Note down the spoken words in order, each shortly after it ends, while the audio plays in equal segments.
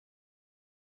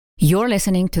You're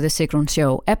listening to The Sigrun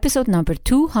Show, episode number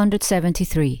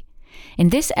 273. In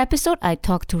this episode, I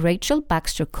talk to Racheal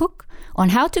Baxter Cook on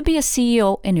how to be a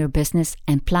CEO in your business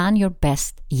and plan your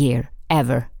best year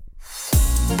ever.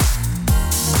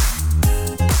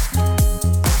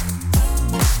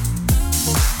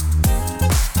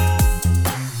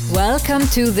 Welcome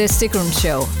to The Sigrun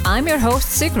Show. I'm your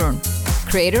host, Sigrun,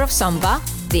 creator of Samba,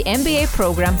 the MBA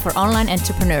program for online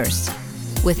entrepreneurs.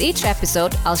 With each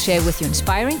episode, I'll share with you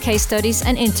inspiring case studies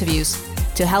and interviews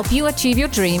to help you achieve your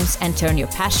dreams and turn your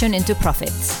passion into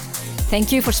profits.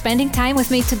 Thank you for spending time with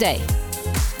me today.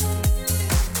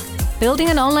 Building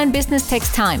an online business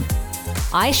takes time.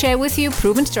 I share with you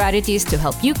proven strategies to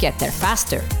help you get there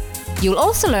faster. You'll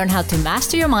also learn how to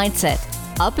master your mindset,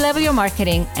 up-level your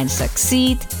marketing, and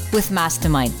succeed with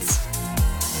masterminds.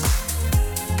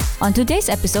 On today's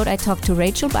episode, I talk to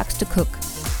Racheal Baxter Cook,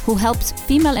 who helps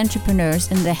female entrepreneurs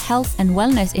in the health and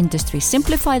wellness industry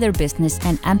simplify their business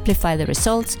and amplify the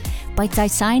results by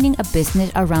designing a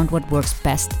business around what works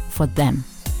best for them.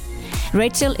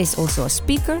 Racheal is also a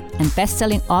speaker and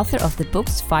best-selling author of the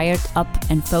books Fired Up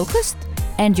and Focused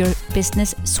and Your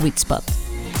Business Sweet Spot.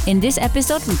 In this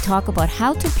episode, we talk about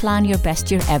how to plan your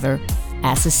best year ever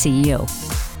as a CEO.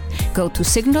 Go to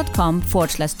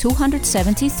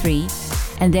sigrun.com/273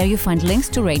 and there you find links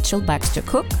to Racheal Baxter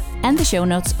Cook and the show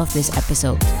notes of this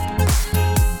episode.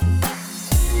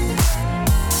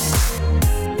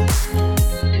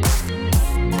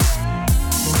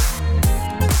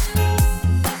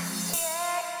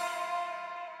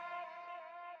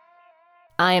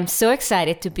 I am so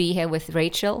excited to be here with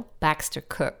Racheal Baxter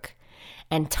Cook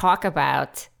and talk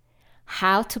about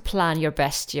how to plan your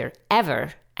best year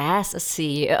ever as a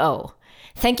CEO.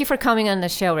 Thank you for coming on the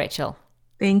show, Racheal.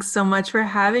 Thanks so much for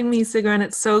having me, Sigrun.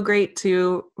 It's so great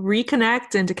to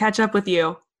reconnect and to catch up with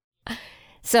you.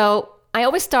 So I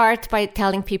always start by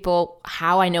telling people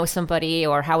how I know somebody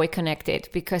or how we connected,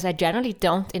 because I generally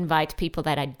don't invite people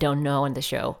that I don't know on the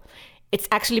show. It's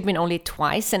actually been only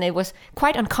twice, and it was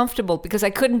quite uncomfortable because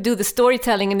I couldn't do the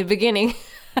storytelling in the beginning,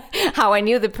 how I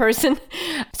knew the person.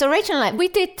 So Racheal and I, we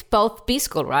did both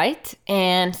B-School, right?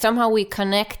 And somehow we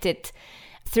connected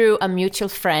through a mutual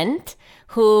friend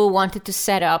who wanted to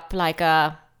set up like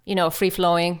a,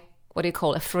 free-flowing,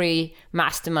 a free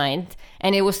mastermind.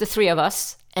 And it was the three of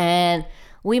us. And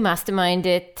we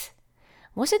masterminded,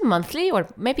 was it monthly or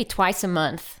maybe twice a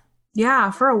month? Yeah,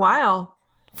 for a while.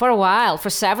 For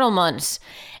several months.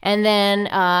 And then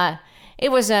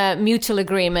it was a mutual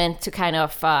agreement to kind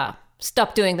of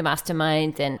stop doing the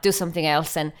mastermind and do something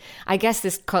else. And I guess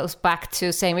this goes back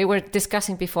to saying, we were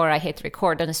discussing before I hit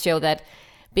record on the show that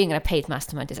being in a paid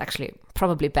mastermind is actually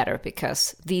probably better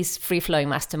because these free-flowing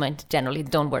masterminds generally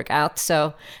don't work out.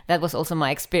 So that was also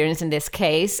my experience in this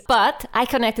case. But I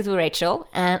connected with Racheal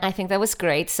and I think that was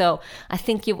great. So I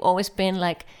think you've always been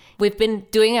we've been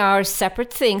doing our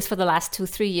separate things for the last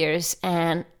 2-3 years.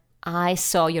 And I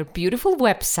saw your beautiful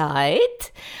website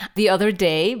the other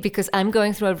day because I'm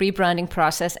going through a rebranding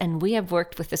process and we have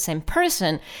worked with the same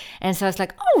person. And so I was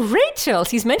like, oh, Racheal,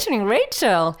 she's mentioning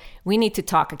Racheal. We need to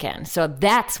talk again. So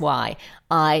that's why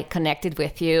I connected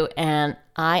with you. And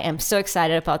I am so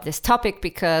excited about this topic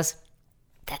because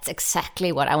that's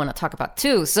exactly what I want to talk about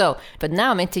too. But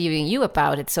now I'm interviewing you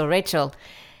about it. So Racheal,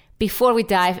 before we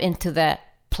dive into the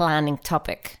planning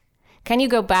topic, can you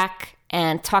go back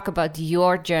and talk about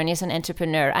your journey as an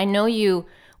entrepreneur? I know you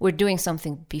were doing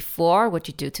something before what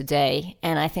you do today,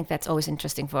 and I think that's always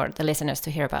interesting for the listeners to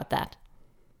hear about that.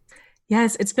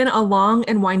 Yes, it's been a long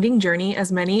and winding journey, as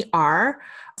many are.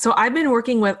 So I've been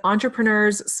working with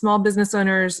entrepreneurs, small business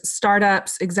owners,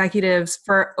 startups, executives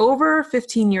for over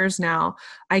 15 years now.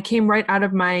 I came right out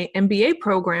of my MBA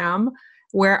program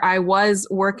where I was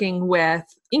working with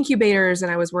incubators and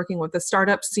I was working with the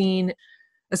startup scene,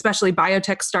 especially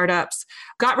biotech startups,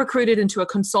 got recruited into a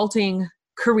consulting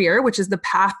career, which is the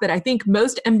path that I think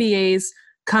most MBAs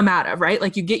come out of, right?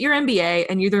 Like you get your MBA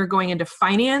and you're either going into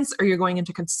finance or you're going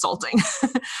into consulting.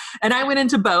 And I went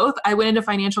into both. I went into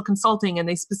financial consulting and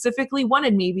they specifically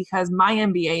wanted me because my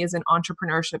MBA is in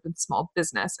entrepreneurship and small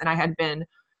business. And I had been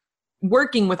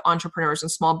working with entrepreneurs and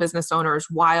small business owners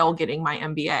while getting my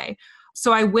MBA.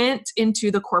 So I went into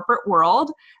the corporate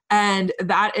world, and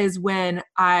that is when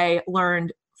I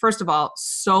learned, first of all,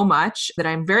 so much that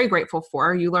I'm very grateful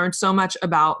for. You learn so much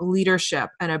about leadership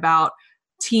and about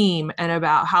team and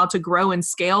about how to grow and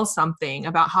scale something,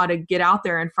 about how to get out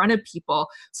there in front of people.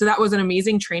 So that was an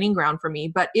amazing training ground for me,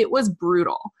 but it was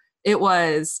brutal. It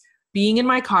was being in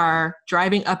my car,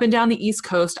 driving up and down the East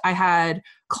Coast. I had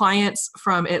clients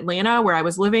from Atlanta, where I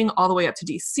was living, all the way up to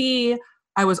DC.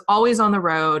 I was always on the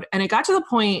road. And it got to the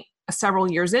point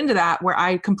several years into that where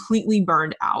I completely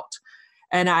burned out.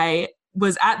 And I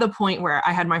was at the point where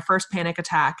I had my first panic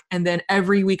attack. And then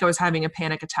every week I was having a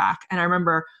panic attack. And I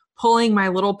remember pulling my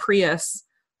little Prius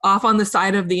off on the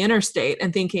side of the interstate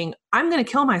and thinking, I'm going to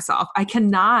kill myself. I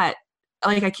can't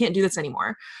do this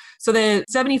anymore. So the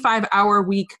 75-hour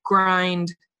week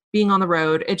grind, being on the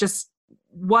road, it just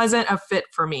wasn't a fit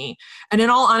for me. And in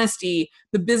all honesty,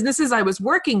 the businesses I was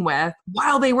working with,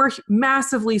 while they were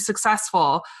massively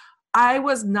successful, I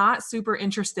was not super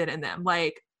interested in them.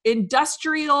 Like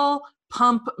industrial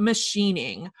pump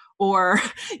machining or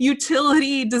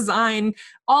utility design,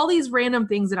 all these random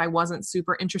things that I wasn't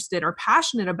super interested or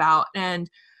passionate about. And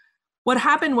what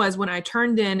happened was when I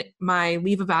turned in my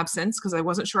leave of absence, because I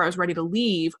wasn't sure I was ready to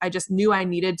leave, I just knew I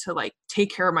needed to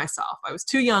take care of myself. I was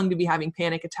too young to be having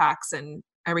panic attacks and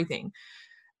everything.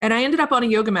 And I ended up on a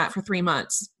yoga mat for 3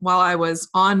 months while I was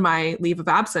on my leave of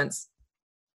absence.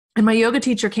 And my yoga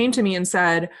teacher came to me and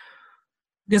said,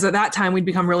 because at that time we'd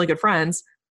become really good friends,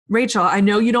 Racheal, I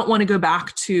know you don't want to go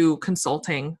back to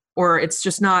consulting, or it's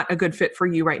just not a good fit for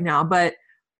you right now, but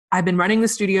I've been running the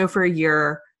studio for a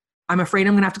year. I'm afraid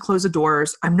I'm going to have to close the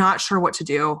doors. I'm not sure what to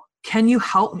do. Can you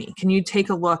help me? Can you take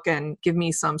a look and give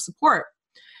me some support?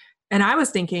 And I was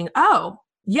thinking, oh,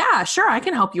 yeah, sure, I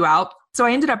can help you out. So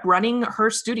I ended up running her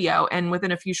studio and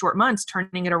within a few short months,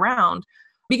 turning it around.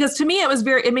 Because to me,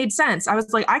 it made sense. I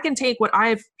was like, I can take what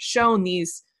I've shown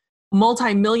these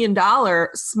multi-million-dollar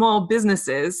small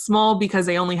businesses, small because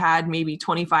they only had maybe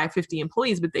 25, 50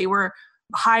 employees, but they were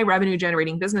high revenue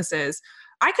generating businesses.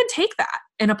 I could take that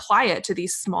and apply it to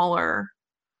these smaller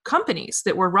companies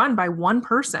that were run by one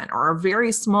person or a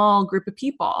very small group of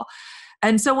people.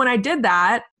 And so when I did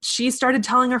that, she started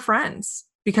telling her friends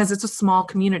because it's a small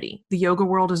community. The yoga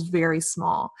world is very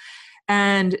small.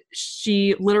 And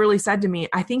she literally said to me,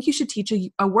 I think you should teach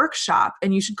a workshop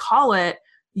and you should call it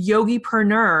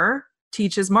Yogipreneur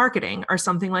Teaches Marketing or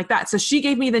something like that. So she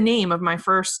gave me the name of my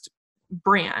first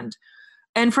brand.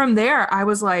 And from there, I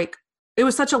was like, it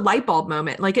was such a light bulb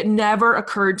moment. Like it never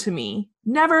occurred to me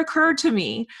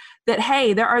that,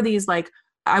 hey, there are these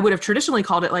I would have traditionally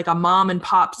called it like a mom and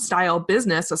pop style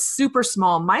business, a super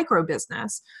small micro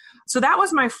business. So that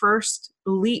was my first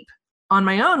leap on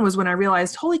my own, was when I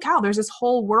realized, holy cow, there's this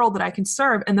whole world that I can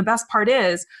serve. And the best part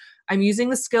is I'm using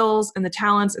the skills and the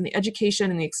talents and the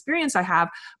education and the experience I have,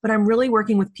 but I'm really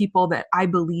working with people that I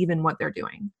believe in what they're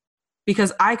doing,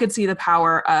 because I could see the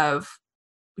power of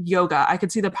yoga. I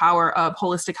could see the power of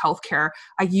holistic healthcare.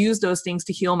 I used those things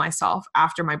to heal myself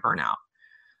after my burnout.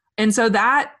 And so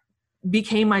that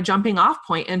became my jumping off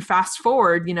point. And fast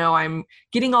forward, I'm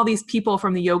getting all these people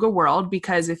from the yoga world,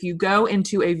 because if you go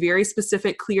into a very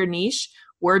specific, clear niche,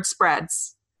 word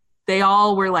spreads. They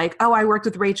all were like, oh, I worked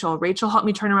with Racheal. Racheal helped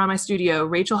me turn around my studio.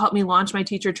 Racheal helped me launch my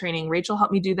teacher training. Racheal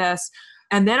helped me do this.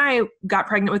 And then I got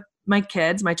pregnant with my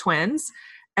kids, my twins,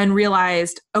 and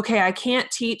realized, okay, I can't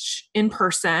teach in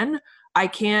person. I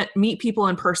can't meet people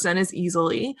in person as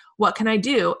easily. What can I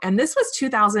do? And this was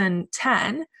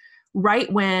 2010,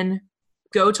 right when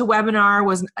GoToWebinar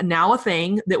was now a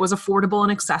thing that was affordable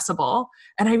and accessible.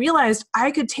 And I realized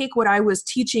I could take what I was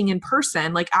teaching in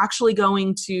person, like actually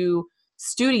going to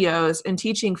studios and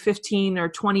teaching 15 or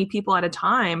 20 people at a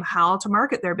time how to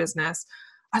market their business.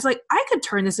 I was like, I could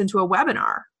turn this into a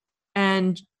webinar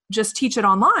and just teach it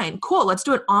online. Cool, let's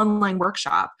do an online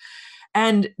workshop.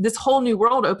 And this whole new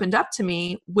world opened up to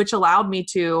me, which allowed me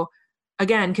to,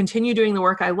 again, continue doing the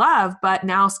work I love, but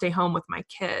now stay home with my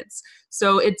kids.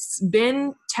 So it's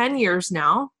been 10 years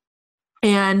now.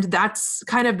 And that's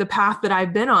kind of the path that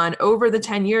I've been on over the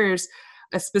 10 years.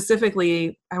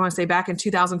 Specifically, I want to say back in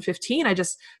 2015, I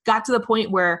just got to the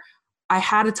point where I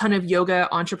had a ton of yoga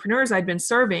entrepreneurs I'd been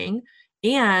serving,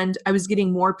 and I was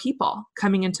getting more people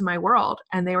coming into my world.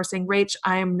 And they were saying, Rach,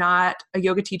 I'm not a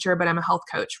yoga teacher, but I'm a health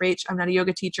coach. Rach, I'm not a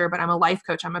yoga teacher, but I'm a life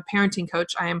coach. I'm a parenting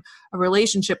coach. I am a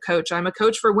relationship coach. I'm a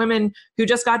coach for women who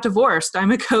just got divorced.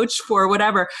 I'm a coach for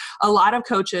whatever. A lot of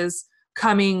coaches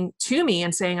coming to me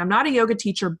and saying, I'm not a yoga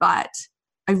teacher, but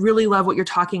I really love what you're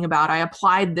talking about. I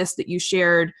applied this that you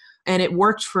shared and it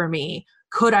worked for me.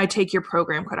 Could I take your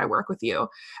program? Could I work with you?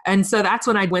 And so that's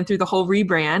when I went through the whole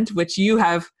rebrand, which you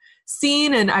have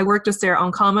seen. And I worked with Sarah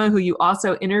Onkama, who you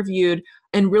also interviewed,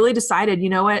 and really decided, you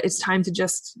know what, it's time to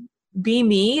just be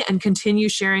me and continue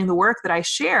sharing the work that I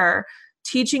share,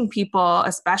 teaching people,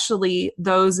 especially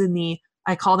those in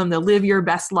I call them the live your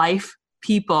best life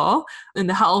people in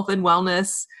the health and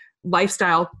wellness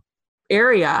lifestyle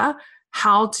area,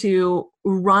 how to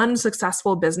run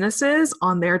successful businesses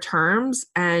on their terms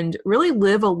and really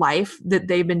live a life that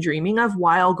they've been dreaming of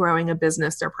while growing a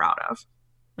business they're proud of.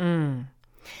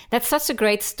 That's such a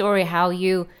great story, how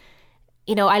you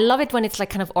I love it when it's like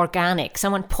kind of organic.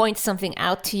 Someone points something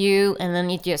out to you and then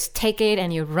you just take it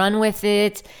and you run with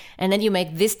it. And then you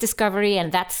make this discovery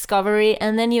and that discovery.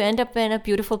 And then you end up in a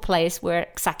beautiful place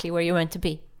exactly where you meant to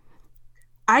be.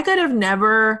 I could have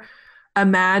never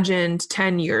imagined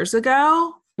 10 years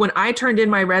ago when I turned in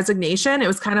my resignation, it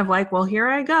was kind of like, well, here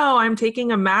I go. I'm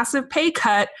taking a massive pay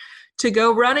cut to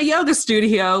go run a yoga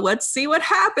studio. Let's see what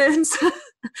happens.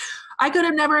 I could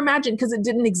have never imagined because it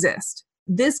didn't exist.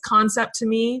 This concept to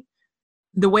me,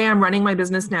 the way I'm running my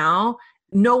business now,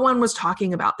 no one was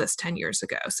talking about this 10 years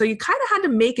ago. So you kind of had to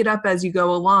make it up as you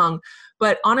go along.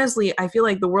 But honestly, I feel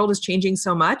like the world is changing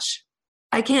so much.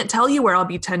 I can't tell you where I'll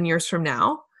be 10 years from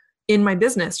now in my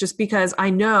business, just because I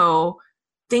know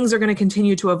things are going to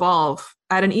continue to evolve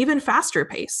at an even faster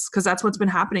pace, because that's what's been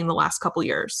happening the last couple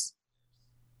years.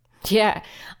 Yeah,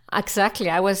 exactly.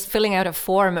 I was filling out a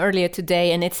form earlier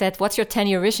today and it said, what's your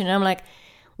 10-year vision? And I'm like,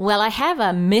 well, I have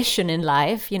a mission in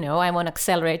life. I want to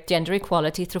accelerate gender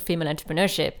equality through female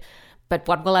entrepreneurship. But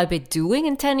what will I be doing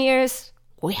in 10 years?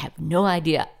 We have no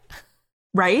idea.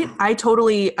 Right? I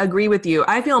totally agree with you.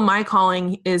 I feel my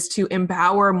calling is to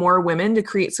empower more women to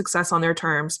create success on their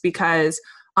terms, because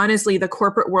honestly, the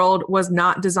corporate world was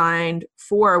not designed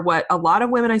for what a lot of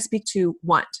women I speak to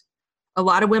want. A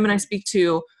lot of women I speak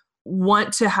to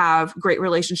want to have great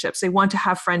relationships. They want to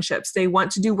have friendships. They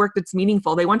want to do work that's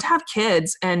meaningful. They want to have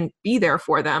kids and be there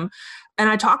for them. And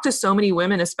I talk to so many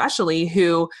women, especially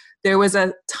who there was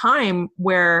a time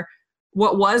where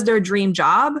what was their dream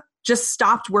job just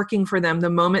stopped working for them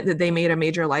the moment that they made a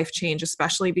major life change,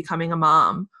 especially becoming a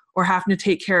mom or having to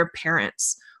take care of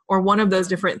parents or one of those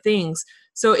different things.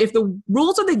 So if the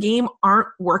rules of the game aren't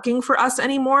working for us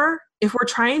anymore, if we're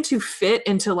trying to fit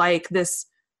into like this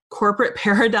corporate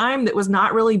paradigm that was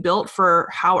not really built for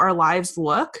how our lives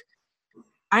look,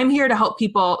 I'm here to help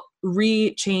people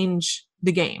change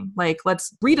the game. Like,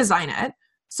 let's redesign it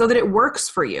so that it works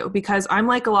for you. Because I'm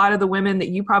like a lot of the women that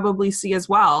you probably see as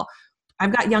well.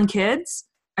 I've got young kids.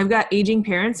 I've got aging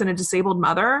parents and a disabled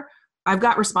mother. I've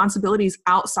got responsibilities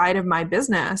outside of my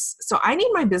business. So I need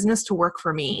my business to work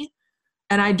for me.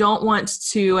 And I don't want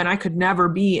to, and I could never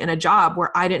be in a job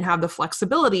where I didn't have the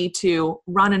flexibility to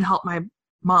run and help my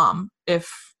mom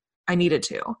if I needed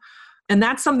to. And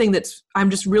that's something I'm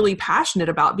just really passionate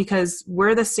about, because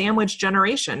we're the sandwich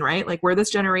generation, right? Like, we're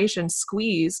this generation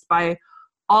squeezed by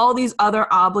all these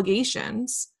other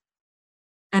obligations.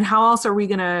 And how else are we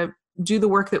going to do the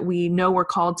work that we know we're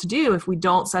called to do if we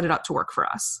don't set it up to work for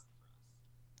us?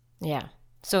 Yeah,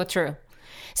 so true.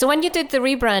 So when you did the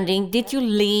rebranding, did you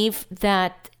leave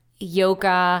that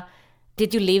yoga?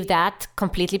 Did you leave that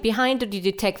completely behind, or did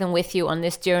you take them with you on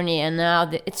this journey? And now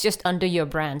it's just under your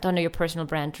brand, under your personal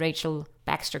brand, Racheal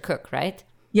Baxter Cook, right?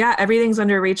 Yeah, everything's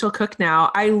under Racheal Cook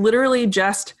now. I literally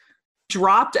just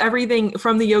dropped everything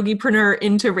from the Yogipreneur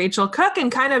into Racheal Cook,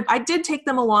 and I did take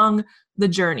them along the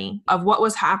journey of what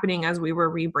was happening as we were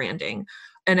rebranding.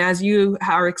 And as you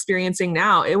are experiencing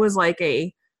now, it was like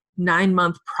a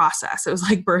 9-month process. It was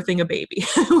like birthing a baby.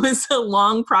 It was a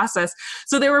long process.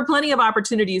 So there were plenty of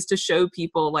opportunities to show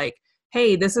people like,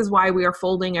 hey, this is why we are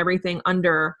folding everything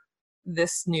under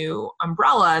this new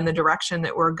umbrella and the direction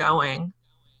that we're going.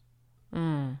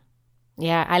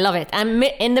 Yeah, I love it. I'm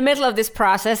in the middle of this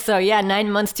process. So yeah,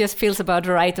 9 months just feels about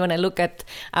right when I look at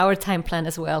our time plan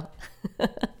as well.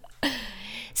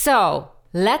 So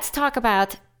let's talk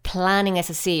about planning as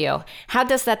a CEO. How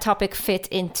does that topic fit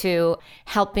into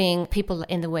helping people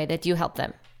in the way that you help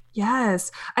them?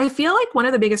 Yes. I feel like one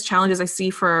of the biggest challenges I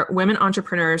see for women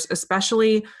entrepreneurs,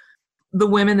 especially the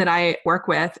women that I work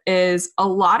with, is a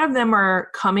lot of them are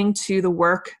coming to the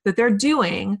work that they're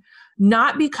doing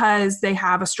not because they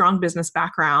have a strong business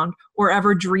background or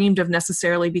ever dreamed of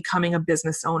necessarily becoming a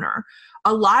business owner.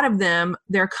 A lot of them,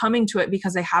 they're coming to it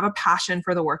because they have a passion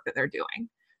for the work that they're doing.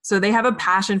 So they have a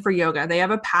passion for yoga. They have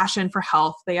a passion for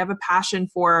health. They have a passion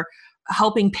for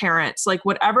helping parents, like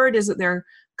whatever it is that they're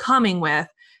coming with,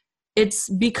 it's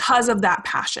because of that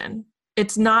passion.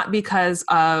 It's not because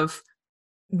of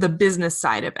the business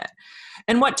side of it.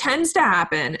 And what tends to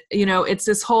happen, it's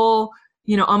this whole,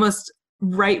 almost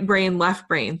right brain, left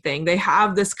brain thing. They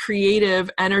have this creative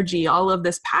energy, all of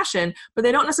this passion, but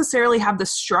they don't necessarily have the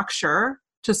structure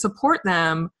to support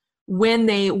them when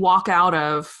they walk out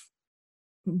of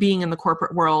being in the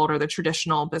corporate world or the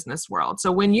traditional business world.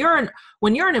 So when you're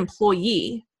an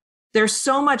employee, there's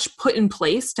so much put in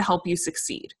place to help you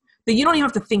succeed that you don't even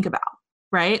have to think about,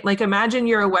 right? Like, imagine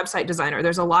you're a website designer.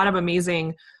 There's a lot of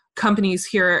amazing companies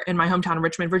here in my hometown of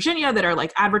Richmond, Virginia, that are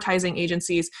like advertising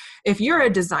agencies. If you're a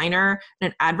designer in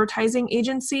an advertising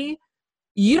agency,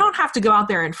 you don't have to go out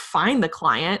there and find the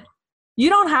client. You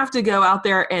don't have to go out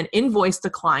there and invoice the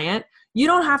client. You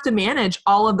don't have to manage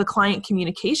all of the client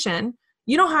communication.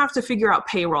 You don't have to figure out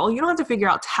payroll. You don't have to figure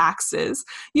out taxes.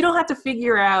 You don't have to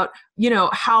figure out,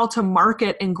 how to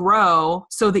market and grow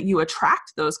so that you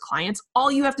attract those clients.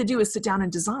 All you have to do is sit down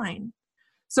and design.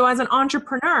 So as an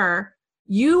entrepreneur,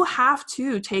 you have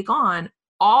to take on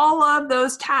all of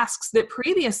those tasks that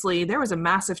previously there was a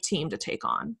massive team to take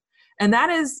on. And that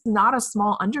is not a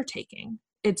small undertaking.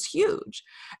 It's huge.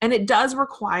 And it does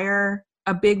require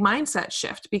a big mindset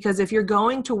shift, because if you're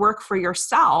going to work for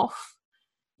yourself,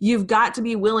 you've got to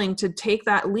be willing to take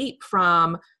that leap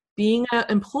from being an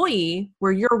employee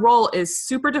where your role is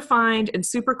super defined and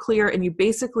super clear and you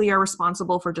basically are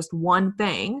responsible for just one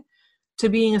thing, to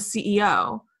being a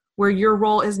CEO where your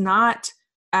role is not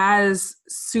as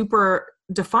super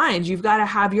defined. You've got to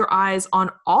have your eyes on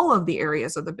all of the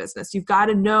areas of the business. You've got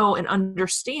to know and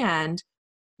understand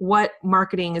what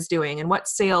marketing is doing and what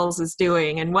sales is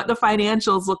doing and what the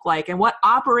financials look like and what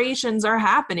operations are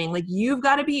happening. Like, you've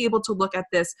got to be able to look at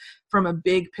this from a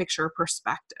big picture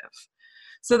perspective.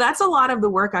 So that's a lot of the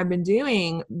work I've been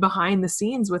doing behind the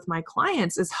scenes with my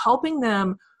clients, is helping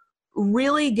them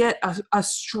really get a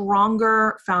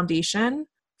stronger foundation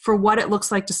for what it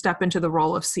looks like to step into the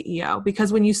role of CEO.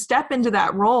 Because when you step into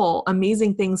that role,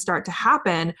 amazing things start to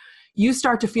happen. You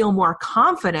start to feel more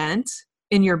confident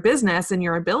in your business and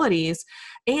your abilities,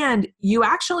 and you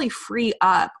actually free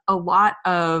up a lot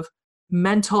of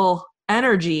mental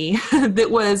energy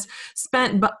that was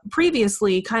spent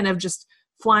previously kind of just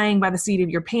flying by the seat of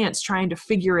your pants, trying to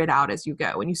figure it out as you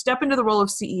go. When you step into the role of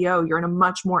CEO, you're in a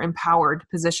much more empowered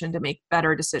position to make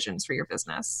better decisions for your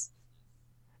business.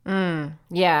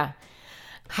 Yeah.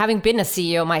 Having been a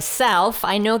CEO myself,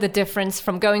 I know the difference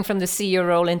from going from the CEO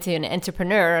role into an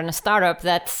entrepreneur and a startup.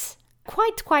 That's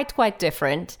quite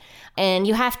different. And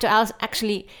you have to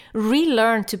actually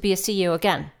relearn to be a CEO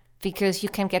again, because you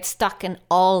can get stuck in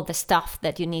all the stuff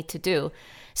that you need to do.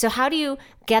 So how do you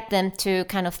get them to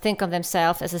kind of think of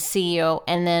themselves as a CEO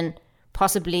and then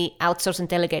possibly outsource and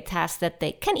delegate tasks that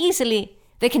they can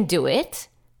do it,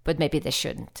 but maybe they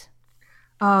shouldn't?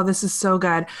 Oh, this is so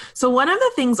good. So one of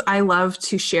the things I love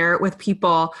to share with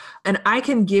people, and I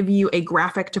can give you a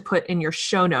graphic to put in your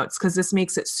show notes because this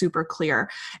makes it super clear,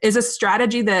 is a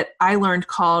strategy that I learned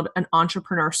called an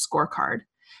entrepreneur scorecard.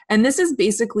 And this is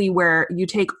basically where you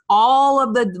take all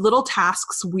of the little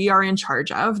tasks we are in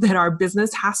charge of that our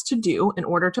business has to do in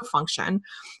order to function,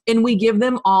 and we give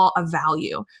them all a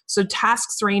value. So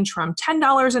tasks range from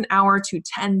 $10 an hour to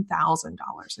 $10,000 an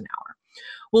hour.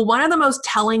 Well, one of the most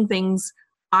telling things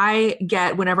I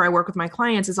get whenever I work with my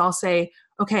clients is I'll say,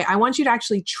 okay, I want you to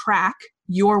actually track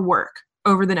your work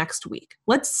over the next week.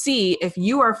 Let's see if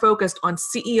you are focused on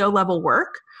CEO level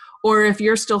work or if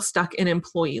you're still stuck in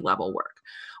employee level work.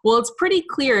 Well, it's pretty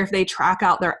clear if they track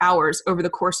out their hours over the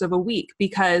course of a week,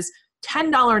 because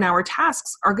 $10 an hour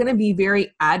tasks are going to be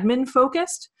very admin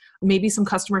focused, maybe some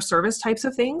customer service types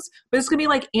of things, but it's going to be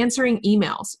like answering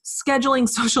emails, scheduling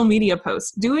social media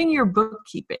posts, doing your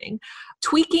bookkeeping,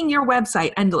 tweaking your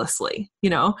website endlessly.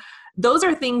 Those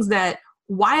are things that,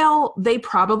 while they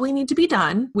probably need to be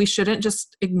done, we shouldn't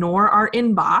just ignore our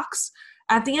inbox.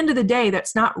 At the end of the day,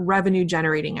 that's not revenue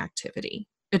generating activity.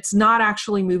 It's not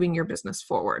actually moving your business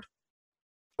forward.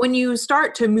 When you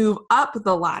start to move up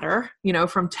the ladder,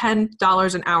 from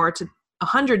 $10 an hour to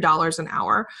 $100 an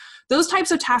hour, those types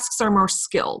of tasks are more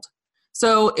skilled.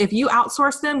 So if you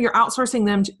outsource them, you're outsourcing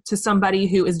them to somebody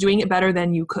who is doing it better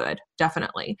than you could,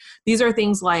 definitely. These are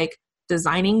things like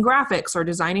designing graphics or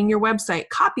designing your website,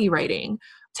 copywriting,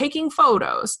 taking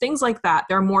photos, things like that.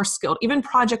 They're more skilled. Even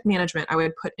project management, I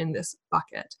would put in this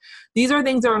bucket. These are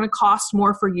things that are going to cost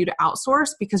more for you to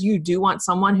outsource because you do want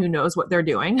someone who knows what they're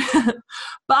doing.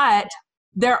 But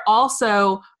they're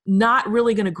also not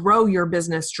really going to grow your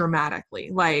business dramatically.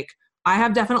 Like, I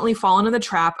have definitely fallen in the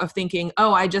trap of thinking,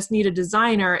 oh, I just need a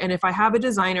designer. And if I have a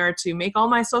designer to make all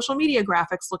my social media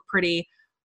graphics look pretty,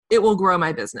 it will grow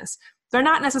my business. They're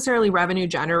not necessarily revenue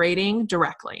generating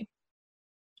directly.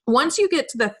 Once you get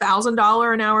to the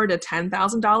 $1,000 an hour to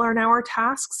 $10,000 an hour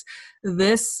tasks,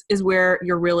 this is where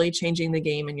you're really changing the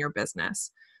game in your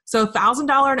business. So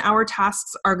 $1,000 an hour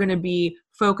tasks are going to be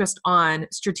focused on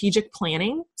strategic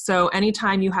planning. So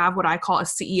anytime you have what I call a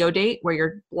CEO date, where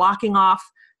you're blocking off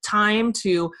time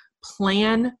to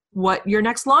plan what your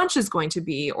next launch is going to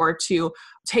be, or to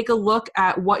take a look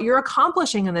at what you're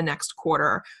accomplishing in the next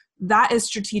quarter, that is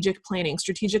strategic planning.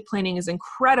 Strategic planning is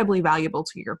incredibly valuable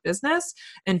to your business.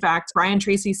 In fact, Brian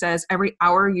Tracy says every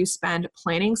hour you spend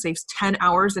planning saves 10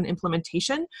 hours in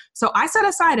implementation. So I set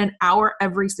aside an hour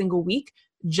every single week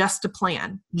just to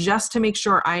plan, just to make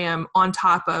sure I am on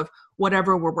top of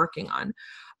whatever we're working on.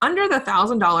 Under the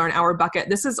 $1,000 an hour bucket,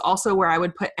 this is also where I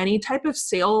would put any type of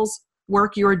sales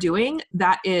work you're doing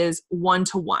that is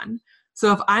one-to-one.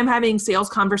 So if I'm having sales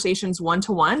conversations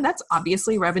one-to-one, that's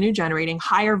obviously revenue generating,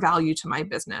 higher value to my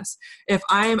business. If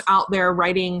I'm out there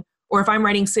writing, or if I'm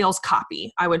writing sales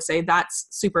copy, I would say that's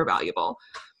super valuable.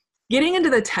 Getting into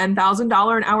the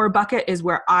 $10,000 an hour bucket is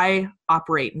where I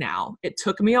operate now. It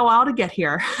took me a while to get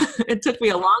here. It took me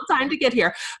a long time to get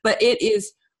here, but it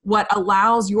is what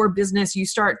allows your business. You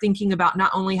start thinking about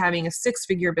not only having a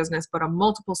 6-figure business, but a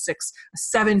multiple 6,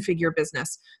 a 7-figure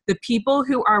business. The people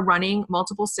who are running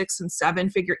multiple 6 and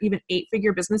 7-figure, even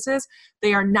 8-figure businesses,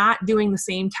 they are not doing the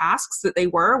same tasks that they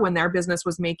were when their business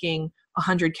was making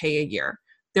 $100K a year.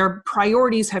 Their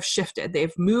priorities have shifted.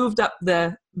 They've moved up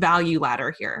the value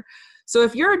ladder here. So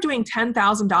if you're doing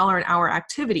 $10,000 an hour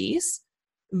activities,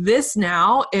 this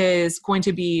now is going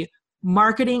to be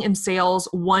marketing and sales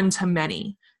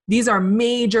one-to-many. These are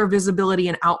major visibility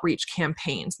and outreach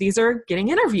campaigns. These are getting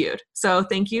interviewed. So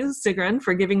thank you, Sigrun,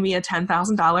 for giving me a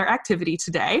 $10,000 activity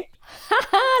today.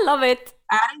 Love it.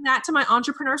 Adding that to my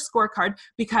entrepreneur scorecard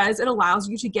because it allows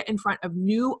you to get in front of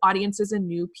new audiences and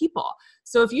new people.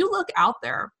 So if you look out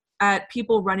there at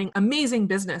people running amazing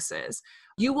businesses,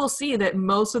 you will see that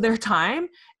most of their time,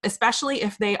 especially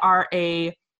if they are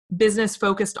a business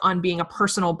focused on being a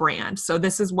personal brand. So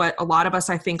this is what a lot of us,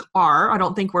 I think, are. I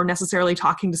don't think we're necessarily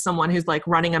talking to someone who's like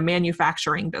running a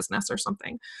manufacturing business or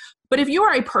something. But if you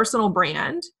are a personal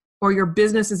brand, or your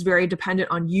business is very dependent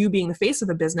on you being the face of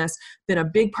the business, then a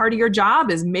big part of your job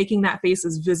is making that face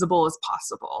as visible as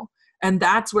possible. And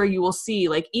that's where you will see,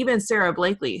 like even Sarah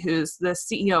Blakely, who's the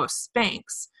CEO of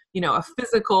Spanx, a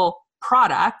physical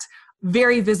product,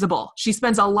 very visible. She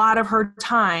spends a lot of her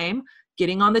time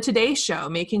getting on the Today Show,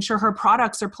 making sure her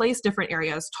products are placed different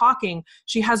areas, talking.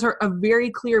 She has a very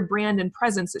clear brand and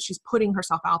presence that she's putting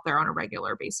herself out there on a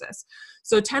regular basis.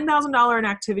 So $10,000 in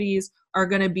activities are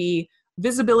going to be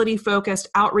visibility focused,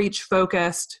 outreach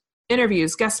focused,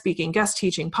 interviews, guest speaking, guest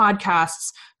teaching,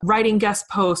 podcasts, writing guest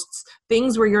posts,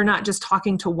 things where you're not just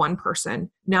talking to one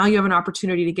person. Now you have an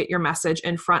opportunity to get your message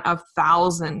in front of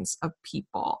thousands of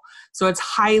people. So it's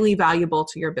highly valuable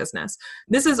to your business.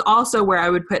 This is also where I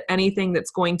would put anything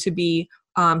that's going to be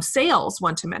sales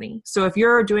one-to-many. So if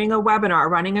you're doing a webinar,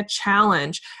 running a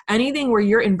challenge, anything where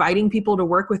you're inviting people to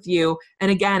work with you, and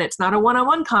again, it's not a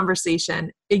one-on-one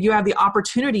conversation, you have the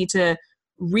opportunity to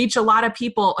reach a lot of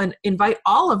people and invite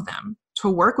all of them to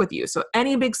work with you. So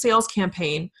any big sales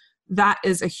campaign, that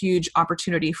is a huge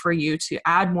opportunity for you to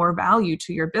add more value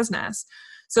to your business.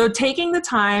 So taking the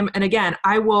time, and again,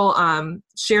 I will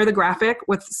share the graphic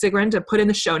with Sigrun to put in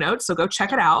the show notes, so go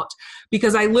check it out,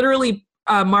 because I literally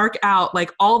mark out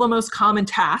like all the most common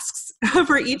tasks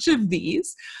for each of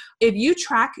these. If you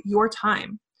track your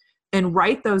time and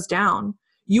write those down,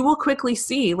 you will quickly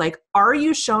see, like, are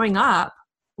you showing up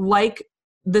like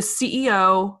the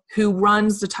CEO who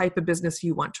runs the type of business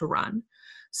you want to run?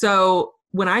 So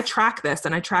when I track this,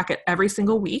 and I track it every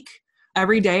single week,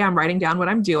 every day I'm writing down what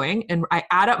I'm doing, and I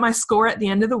add up my score at the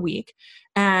end of the week.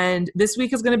 And this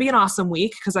week is going to be an awesome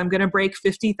week because I'm going to break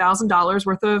 $50,000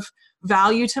 worth of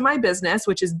value to my business,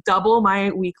 which is double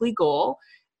my weekly goal.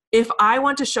 If I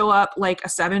want to show up like a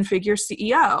 7-figure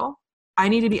CEO, I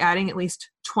need to be adding at least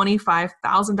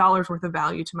 $25,000 worth of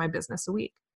value to my business a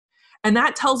week. And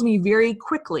that tells me very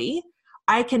quickly,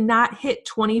 I cannot hit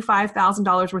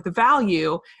 $25,000 worth of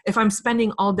value if I'm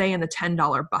spending all day in the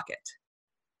 $10 bucket,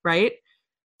 right?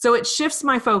 So it shifts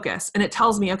my focus and it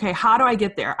tells me, okay, how do I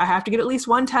get there? I have to get at least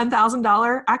one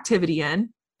 $10,000 activity in.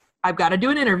 I've got to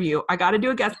do an interview. I got to do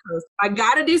a guest post. I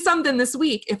got to do something this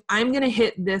week if I'm going to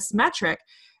hit this metric.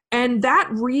 And that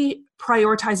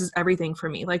reprioritizes everything for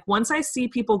me. Like once I see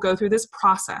people go through this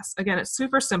process, again, it's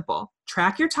super simple.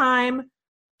 Track your time,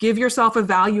 give yourself a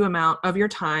value amount of your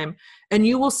time, and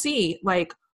you will see,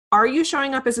 like, are you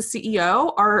showing up as a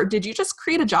CEO, or did you just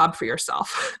create a job for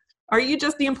yourself? Are you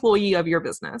just the employee of your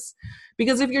business?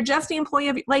 Because if you're just the employee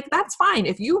of, like, that's fine.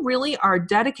 If you really are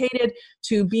dedicated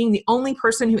to being the only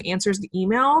person who answers the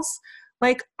emails,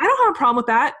 like, I don't have a problem with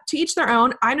that. To each their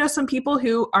own. I know some people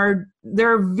who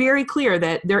they're very clear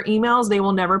that their emails, they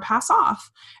will never pass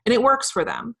off, and it works for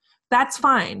them. That's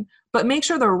fine. But make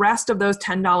sure the rest of those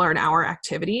 $10 an hour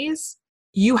activities,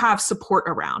 you have support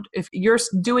around. If you're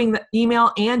doing the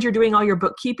email and you're doing all your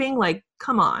bookkeeping, like,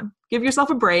 come on, give yourself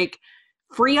a break,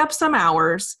 free up some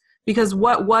hours, because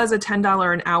what was a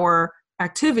 $10 an hour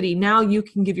activity, now you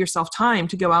can give yourself time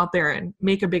to go out there and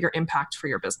make a bigger impact for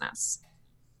your business.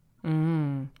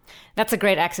 That's a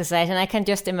great exercise. And I can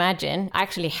just imagine, I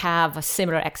actually have a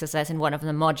similar exercise in one of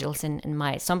the modules in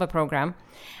my Zumba program.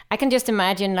 I can just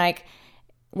imagine like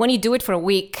when you do it for a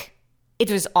week,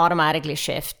 it will automatically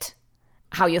shift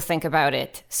how you think about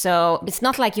it. So it's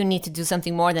not like you need to do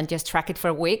something more than just track it for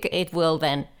a week. It will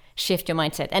then shift your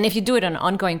mindset. And if you do it on an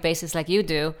ongoing basis like you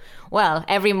do, well,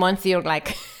 every month you're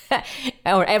like,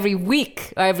 or every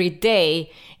week or every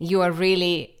day, you are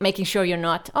really making sure you're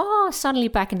not, suddenly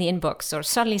back in the inbox or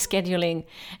suddenly scheduling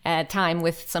time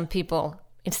with some people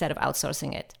instead of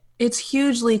outsourcing it. It's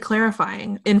hugely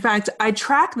clarifying. In fact, I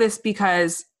track this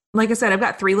because, like I said, I've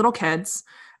got 3 little kids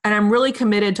and I'm really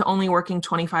committed to only working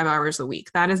 25 hours a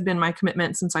week. That has been my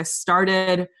commitment since I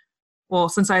started,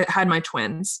 since I had my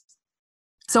twins.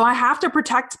 So I have to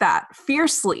protect that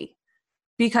fiercely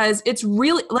because it's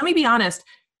really, let me be honest,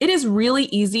 it is really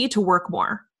easy to work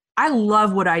more. I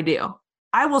love what I do.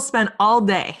 I will spend all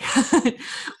day.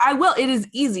 It is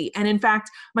easy. And in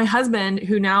fact, my husband,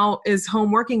 who now is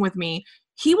home working with me,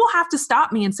 he will have to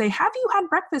stop me and say, have you had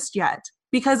breakfast yet?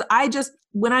 Because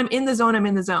when I'm in the zone, I'm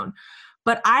in the zone.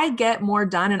 But I get more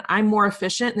done and I'm more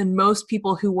efficient than most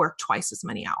people who work twice as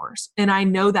many hours. And I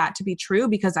know that to be true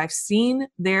because I've seen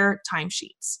their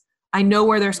timesheets. I know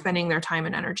where they're spending their time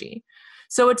and energy.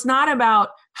 So it's not about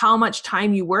how much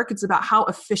time you work. It's about how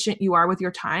efficient you are with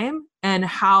your time and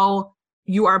how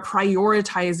you are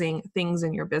prioritizing things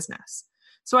in your business.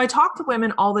 So I talk to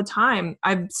women all the time.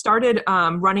 I've started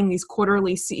running these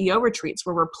quarterly CEO retreats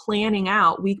where we're planning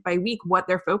out week by week what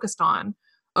they're focused on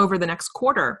over the next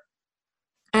quarter.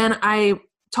 And I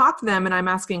talk to them and I'm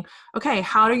asking, okay,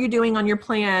 how are you doing on your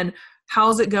plan?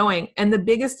 How's it going? And the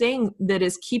biggest thing that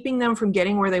is keeping them from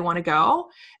getting where they want to go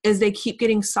is they keep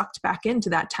getting sucked back into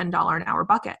that $10 an hour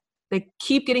bucket. They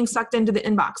keep getting sucked into the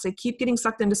inbox. They keep getting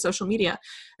sucked into social media.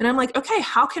 And I'm like, okay,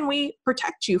 how can we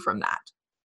protect you from that?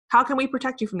 How can we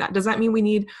protect you from that? Does that mean we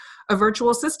need a virtual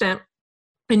assistant?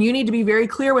 And you need to be very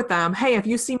clear with them. Hey, if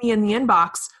you see me in the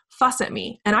inbox, fuss at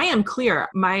me. And I am clear.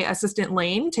 My assistant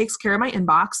Lane takes care of my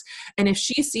inbox. And if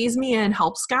she sees me in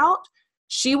Help Scout,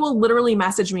 she will literally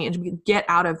message me and get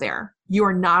out of there. You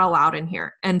are not allowed in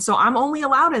here. And so I'm only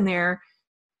allowed in there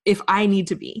if I need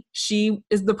to be. She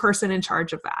is the person in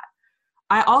charge of that.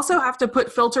 I also have to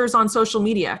put filters on social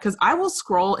media because I will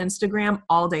scroll Instagram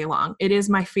all day long. It is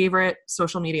my favorite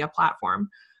social media platform.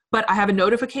 But I have a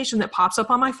notification that pops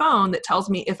up on my phone that tells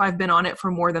me if I've been on it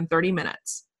for more than 30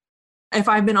 minutes. If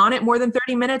I've been on it more than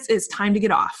 30 minutes, it's time to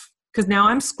get off because now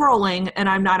I'm scrolling and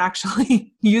I'm not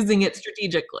actually using it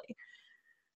strategically.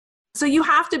 So you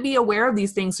have to be aware of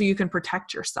these things so you can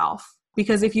protect yourself.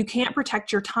 Because if you can't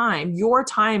protect your time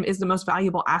is the most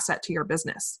valuable asset to your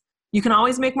business. You can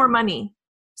always make more money.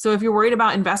 So if you're worried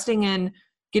about investing in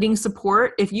getting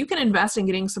support, if you can invest in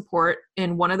getting support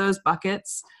in one of those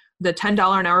buckets, the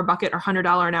 $10 an hour bucket or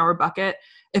 $100 an hour bucket,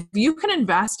 if you can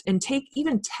invest and take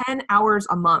even 10 hours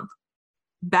a month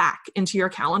back into your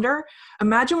calendar,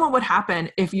 imagine what would happen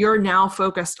if you're now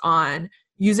focused on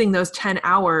using those 10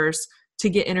 hours to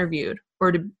get interviewed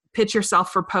or to pitch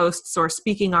yourself for posts or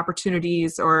speaking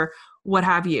opportunities or what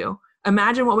have you.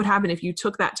 Imagine what would happen if you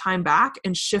took that time back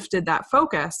and shifted that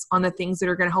focus on the things that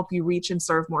are going to help you reach and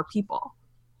serve more people.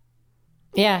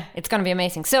 Yeah, it's going to be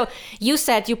amazing. So you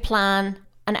said you plan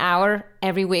an hour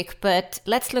every week, but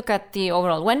let's look at the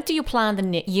overall. When do you plan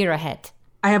the year ahead?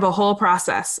 I have a whole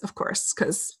process, of course,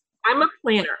 because I'm a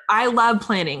planner. I love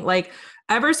planning. Like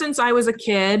ever since I was a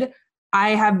kid, I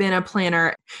have been a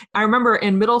planner. I remember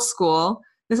in middle school,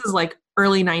 this is like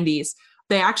early 90s,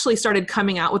 they actually started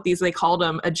coming out with these, they called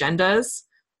them agendas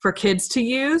for kids to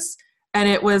use. And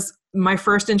it was my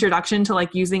first introduction to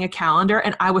like using a calendar.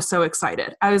 And I was so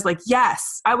excited. I was like,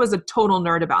 yes, I was a total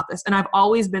nerd about this. And I've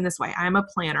always been this way. I'm a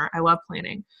planner. I love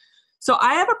planning. So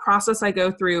I have a process I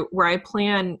go through where I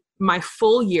plan my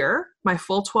full year, my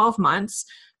full 12 months,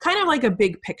 kind of like a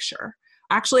big picture.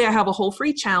 Actually, I have a whole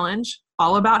free challenge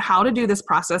all about how to do this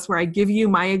process where I give you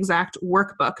my exact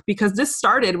workbook because this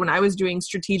started when I was doing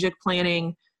strategic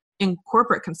planning in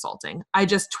corporate consulting. I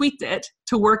just tweaked it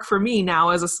to work for me now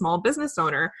as a small business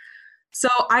owner. So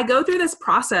I go through this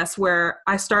process where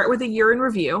I start with a year in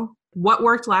review, what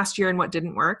worked last year and what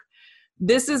didn't work.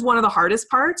 This is one of the hardest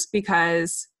parts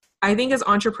because I think as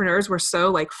entrepreneurs, we're so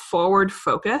like forward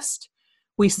focused.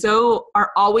 We so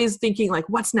are always thinking like,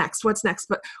 what's next?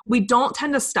 But we don't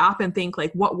tend to stop and think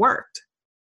like, what worked?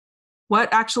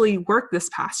 What actually worked this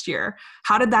past year?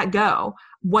 How did that go?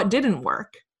 What didn't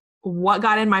work? What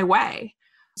got in my way?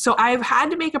 So I've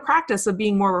had to make a practice of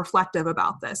being more reflective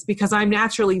about this because I'm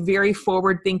naturally very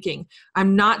forward thinking.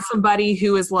 I'm not somebody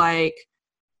who is like,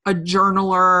 a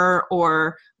journaler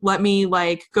or let me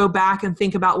like go back and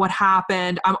think about what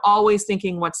happened. I'm always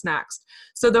thinking what's next.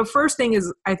 So the first thing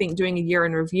is, I think, doing a year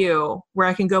in review where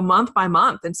I can go month by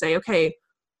month and say, okay,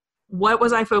 what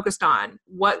was I focused on?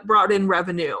 What brought in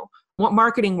revenue? What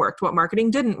marketing worked? What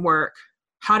marketing didn't work?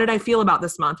 How did I feel about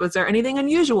this month? Was there anything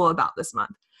unusual about this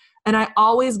month? And I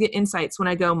always get insights when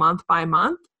I go month by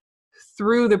month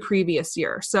through the previous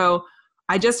year. So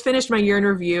I just finished my year in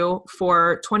review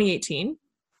for 2018.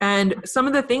 And some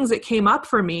of the things that came up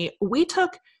for me, we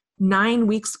took 9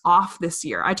 weeks off this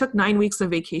year. I took 9 weeks of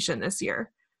vacation this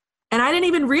year. And I didn't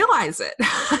even realize it.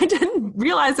 I didn't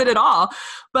realize it at all.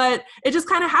 But it just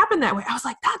kind of happened that way. I was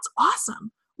like, that's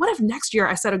awesome. What if next year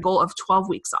I set a goal of 12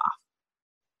 weeks off?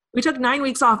 We took 9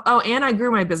 weeks off. Oh, and I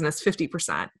grew my business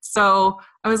 50%. So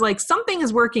I was like, something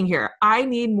is working here. I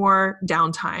need more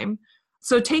downtime.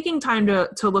 So taking time to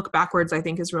look backwards, I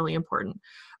think, is really important.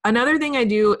 Another thing I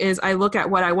do is I look at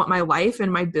what I want my life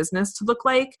and my business to look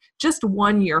like just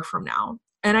 1 year from now.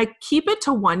 And I keep it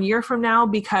to 1 year from now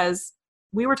because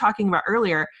we were talking about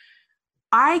earlier,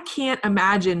 I can't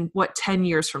imagine what 10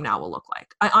 years from now will look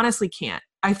like. I honestly can't.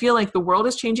 I feel like the world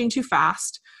is changing too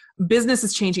fast. Business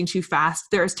is changing too fast.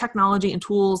 There is technology and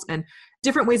tools and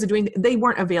different ways of doing it. They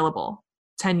weren't available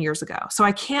 10 years ago. So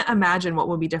I can't imagine what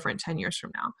will be different 10 years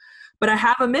from now. But I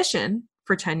have a mission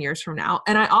for 10 years from now.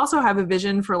 And I also have a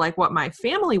vision for like what my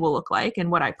family will look like and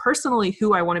what I personally,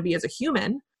 who I want to be as a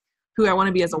human, who I want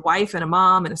to be as a wife and a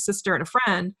mom and a sister and a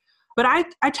friend. But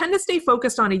I tend to stay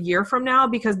focused on a year from now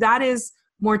because that is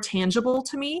more tangible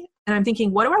to me. And I'm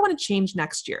thinking, what do I want to change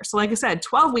next year? So like I said,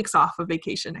 12 weeks off of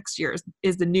vacation next year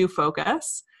is the new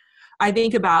focus. I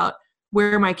think about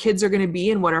where my kids are going to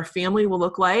be and what our family will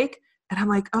look like. And I'm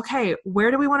like, okay, where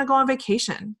do we want to go on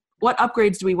vacation? What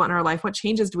upgrades do we want in our life? What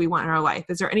changes do we want in our life?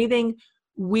 Is there anything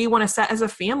we want to set as a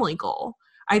family goal?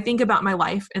 I think about my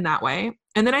life in that way.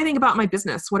 And then I think about my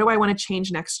business. What do I want to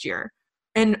change next year?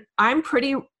 And I'm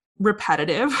pretty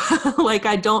repetitive.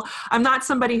 I'm not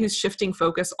somebody who's shifting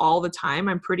focus all the time.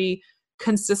 I'm pretty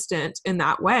consistent in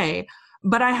that way.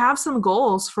 But I have some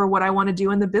goals for what I want to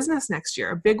do in the business next year.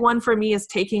 A big one for me is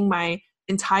taking my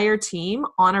entire team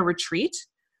on a retreat,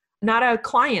 not a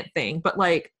client thing, but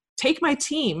like take my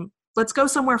team, let's go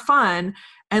somewhere fun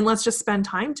and let's just spend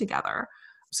time together.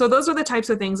 So those are the types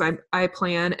of things I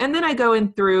plan. And then I go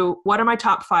in through what are my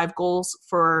top 5 goals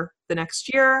for the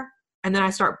next year. And then I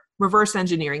start reverse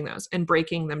engineering those and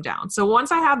breaking them down. So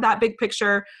once I have that big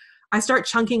picture, I start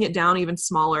chunking it down even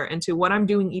smaller into what I'm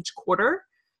doing each quarter.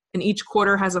 And each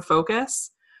quarter has a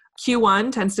focus.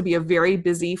 Q1 tends to be a very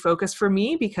busy focus for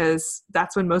me because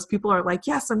that's when most people are like,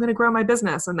 yes, I'm going to grow my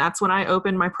business. And that's when I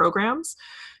open my programs.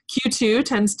 Q2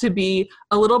 tends to be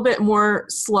a little bit more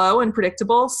slow and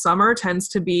predictable. Summer tends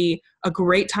to be a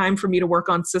great time for me to work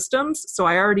on systems. So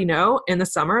I already know in the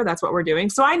summer, that's what we're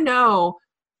doing. So I know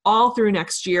all through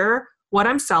next year what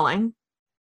I'm selling,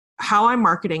 how I'm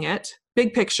marketing it,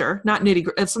 big picture, not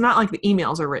nitty-gritty. It's not like the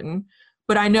emails are written,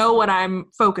 but I know what I'm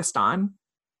focused on.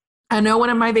 I know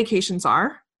when my vacations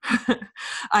are.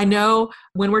 I know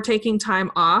when we're taking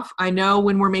time off. I know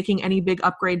when we're making any big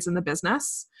upgrades in the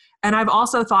business. And I've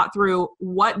also thought through,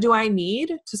 what do I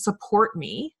need to support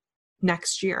me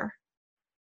next year?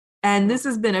 And this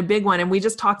has been a big one. And we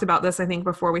just talked about this, I think,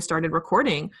 before we started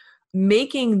recording.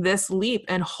 Making this leap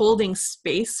and holding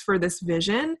space for this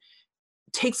vision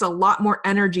takes a lot more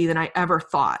energy than I ever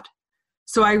thought.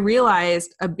 So I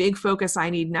realized a big focus I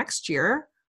need next year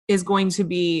is going to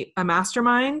be a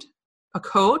mastermind, a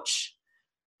coach,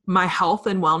 my health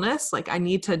and wellness. Like I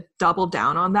need to double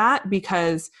down on that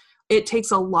because it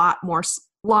takes a lot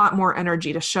more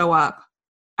energy to show up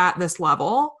at this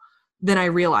level than I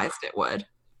realized it would.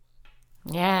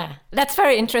 Yeah, that's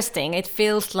very interesting. It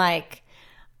feels like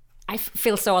I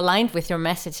feel so aligned with your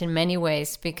message in many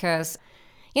ways because,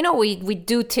 you know, we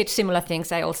do teach similar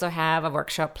things. I also have a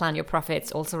workshop, Plan Your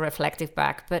Profits, also reflective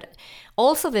back, but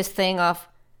also this thing of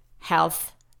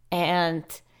health and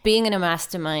being in a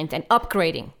mastermind and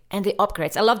upgrading and the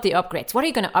upgrades. I love the upgrades. What are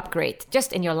you going to upgrade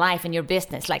just in your life and your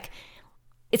business? Like,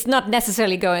 it's not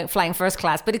necessarily flying first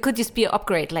class, but it could just be an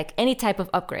upgrade, like any type of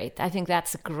upgrade. I think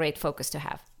that's a great focus to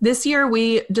have. This year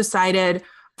we decided,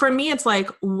 for me, it's like,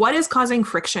 what is causing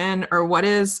friction or what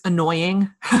is annoying?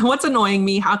 What's annoying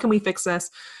me? How can we fix this?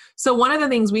 So one of the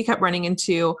things we kept running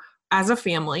into as a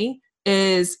family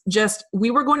is just, we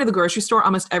were going to the grocery store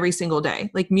almost every single day.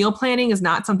 Like meal planning is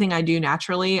not something I do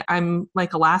naturally. I'm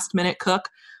like a last minute cook,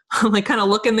 like kind of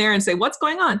look in there and say, what's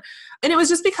going on? And it was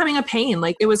just becoming a pain.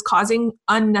 Like it was causing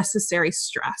unnecessary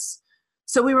stress.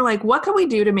 So we were like, what can we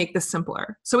do to make this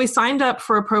simpler? So we signed up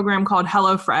for a program called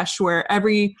HelloFresh, where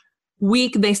every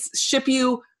week they ship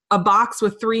you a box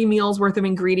with 3 meals worth of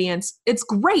ingredients. It's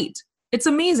great. It's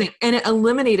amazing. And it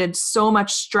eliminated so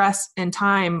much stress and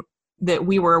time that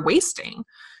we were wasting.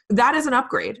 That is an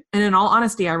upgrade. And in all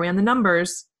honesty, I ran the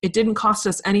numbers. It didn't cost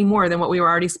us any more than what we were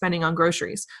already spending on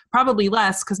groceries. Probably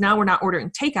less because now we're not ordering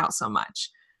takeout so much.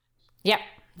 Yep.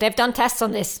 They've done tests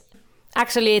on this.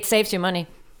 Actually, it saves you money.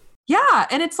 Yeah.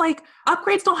 And it's like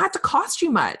upgrades don't have to cost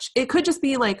you much. It could just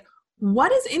be like,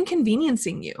 what is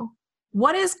inconveniencing you?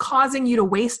 What is causing you to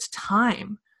waste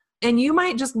time? And you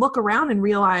might just look around and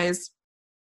realize,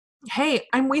 hey,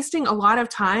 I'm wasting a lot of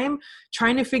time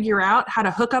trying to figure out how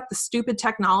to hook up the stupid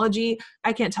technology.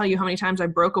 I can't tell you how many times I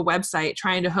broke a website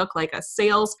trying to hook like a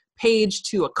sales page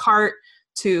to a cart,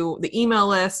 to the email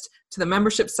list, to the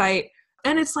membership site.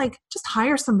 And it's like, just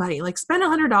hire somebody, like spend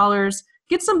 $100,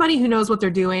 get somebody who knows what they're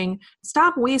doing.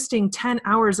 Stop wasting 10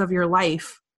 hours of your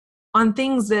life on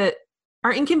things that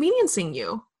are inconveniencing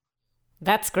you.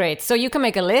 That's great. So you can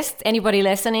make a list, anybody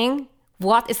listening,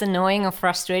 what is annoying or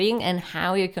frustrating and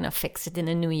how you're going to fix it in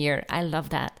the new year. I love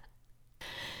that.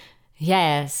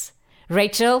 Yes.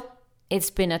 Racheal, it's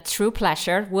been a true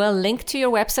pleasure. We'll link to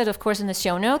your website, of course, in the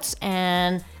show notes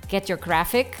and get your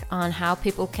graphic on how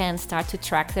people can start to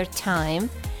track their time.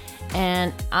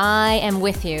 And I am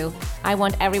with you. I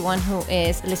want everyone who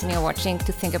is listening or watching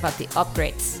to think about the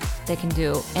upgrades they can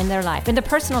do in their life, in their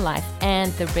personal life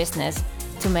and their business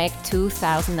to make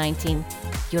 2019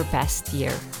 your best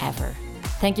year ever.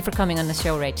 Thank you for coming on the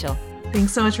show, Racheal.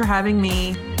 Thanks so much for having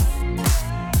me.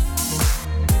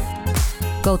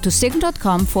 Go to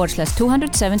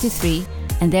sigrun.com/273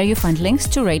 and there you find links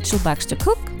to Racheal Baxter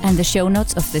Cook and the show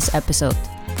notes of this episode.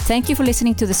 Thank you for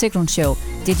listening to The Sigrun Show.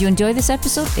 Did you enjoy this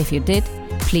episode? If you did,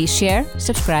 please share,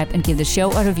 subscribe, and give the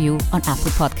show a review on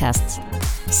Apple Podcasts.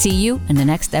 See you in the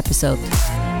next episode.